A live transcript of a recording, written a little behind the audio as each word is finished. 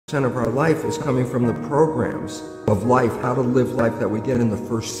of our life is coming from the programs of life, how to live life that we get in the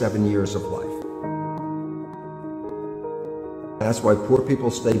first 7 years of life. That's why poor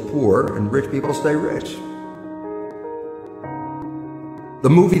people stay poor and rich people stay rich. The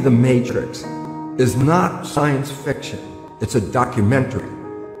movie The Matrix is not science fiction. It's a documentary.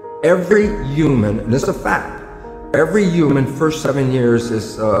 Every human, and this is a fact, every human first 7 years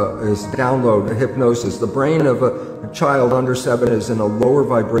is download hypnosis. The brain of a child under 7 is in a lower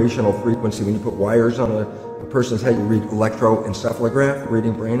vibrational frequency. When you put wires on a person's head, you read electroencephalograph,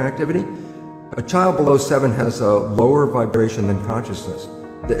 reading brain activity. A child below 7 has a lower vibration than consciousness.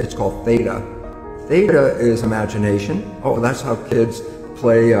 It's called theta. Theta is imagination. Oh, that's how kids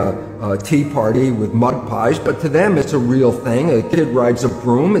play a tea party with mud pies, but to them it's a real thing. A kid rides a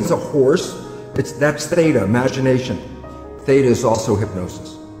broom, it's a horse. That's theta, imagination. Theta is also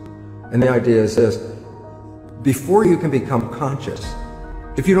hypnosis. And the idea is this: before you can become conscious,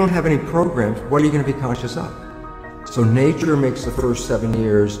 if you don't have any programs, what are you going to be conscious of? So nature makes the first 7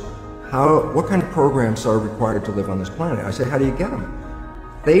 years. What kind of programs are required to live on this planet? I say, how do you get them?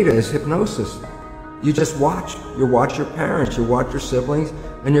 Theta is hypnosis. You just watch. You watch your parents, you watch your siblings,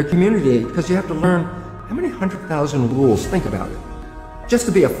 and your community, because you have to learn how many 100,000 rules. Think about it. Just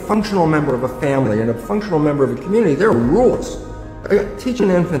to be a functional member of a family and a functional member of a community, there are rules. Teach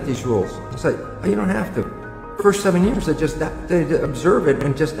an infant these rules. It's like, you don't have to. First 7 years, they observe it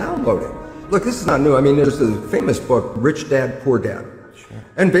and just download it. Look, this is not new. I mean, there's the famous book, Rich Dad, Poor Dad.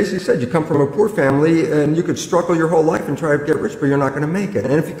 And basically said you come from a poor family and you could struggle your whole life and try to get rich, but you're not going to make it.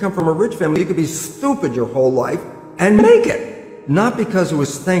 And if you come from a rich family, you could be stupid your whole life and make it. Not because it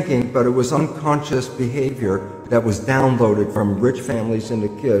was thinking, but it was unconscious behavior that was downloaded from rich families into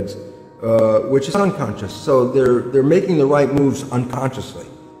kids, which is unconscious. So they're making the right moves unconsciously.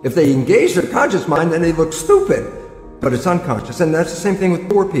 If they engage their conscious mind, then they look stupid, but it's unconscious. And that's the same thing with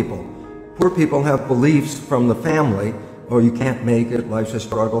poor people. Poor people have beliefs from the family. Oh, you can't make it, life's a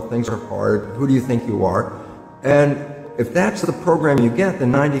struggle, things are hard, who do you think you are? And if that's the program you get,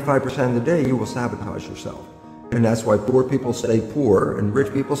 then 95% of the day you will sabotage yourself. And that's why poor people stay poor and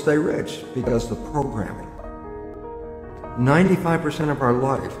rich people stay rich, because the programming. 95% of our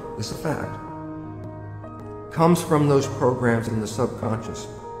life, this is a fact, comes from those programs in the subconscious.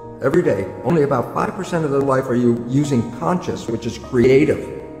 Every day, only about 5% of the life are you using conscious, which is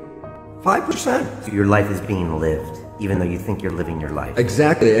creative. 5%. So your life is being lived, even though you think you're living your life.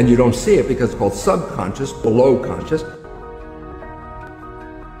 Exactly, and you don't see it because it's called subconscious, below conscious.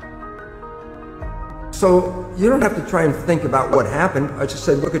 So you don't have to try and think about what happened. I just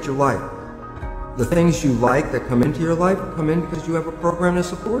say, look at your life. The things you like that come into your life come in because you have a program that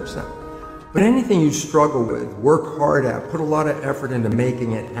supports them. But anything you struggle with, work hard at, put a lot of effort into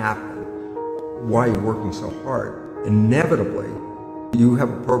making it happen, why you're working so hard, inevitably, you have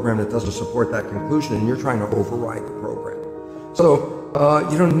a program that doesn't support that conclusion and you're trying to override the program. So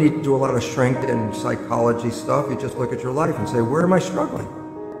you don't need to do a lot of strength and psychology stuff. You just look at your life and say, where am I struggling?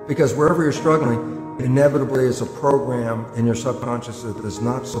 Because wherever you're struggling, inevitably is a program in your subconscious that does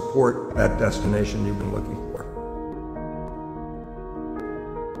not support that destination you've been looking for.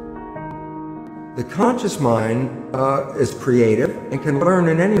 The conscious mind is creative and can learn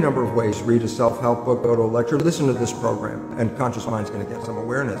in any number of ways. Read a self-help book, go to a lecture, listen to this program, and conscious mind's going to get some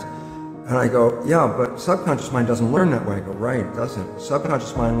awareness. And I go, yeah, but subconscious mind doesn't learn that way. I go, right, it doesn't.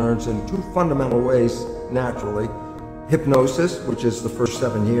 Subconscious mind learns in two fundamental ways naturally. Hypnosis, which is the first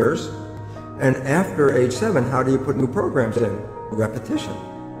 7 years. And after age 7, how do you put new programs in? Repetition.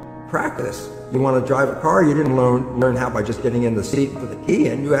 Practice. You want to drive a car, you didn't learn how by just getting in the seat and put the key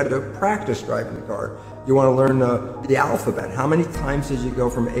in. You had to practice driving the car. You want to learn the alphabet. How many times did you go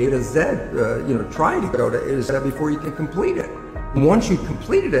from A to Z, try to go to A to Z before you can complete it? Once you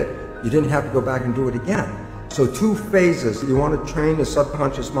completed it, you didn't have to go back and do it again. So 2 phases. You want to train the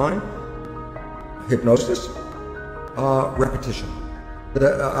subconscious mind? Hypnosis, repetition.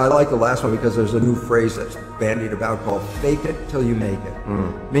 I like the last one because there's a new phrase that's bandied about called fake it till you make it.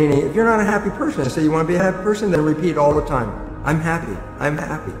 Meaning, if you're not a happy person, I say you want to be a happy person, then repeat all the time, I'm happy, I'm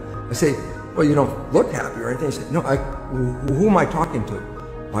happy. I say, well, you don't look happy or anything. I say, no, who am I talking to?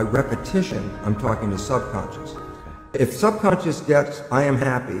 By repetition, I'm talking to subconscious. If subconscious gets, I am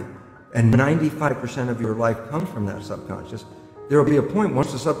happy, and 95% of your life comes from that subconscious, there will be a point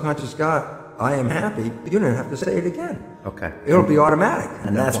once the subconscious got, I am happy, you don't have to say it again. Okay. It'll be automatic.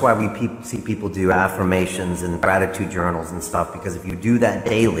 And that's why we see people do affirmations and gratitude journals and stuff, because if you do that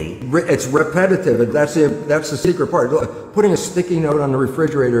daily... It's repetitive. That's the secret part. Look, putting a sticky note on the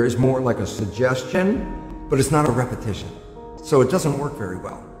refrigerator is more like a suggestion, but it's not a repetition. So it doesn't work very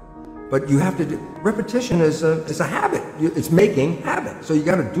well. But you have to do, repetition is a habit. It's making habit. So you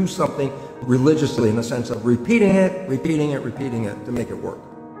got to do something religiously in the sense of repeating it to make it work.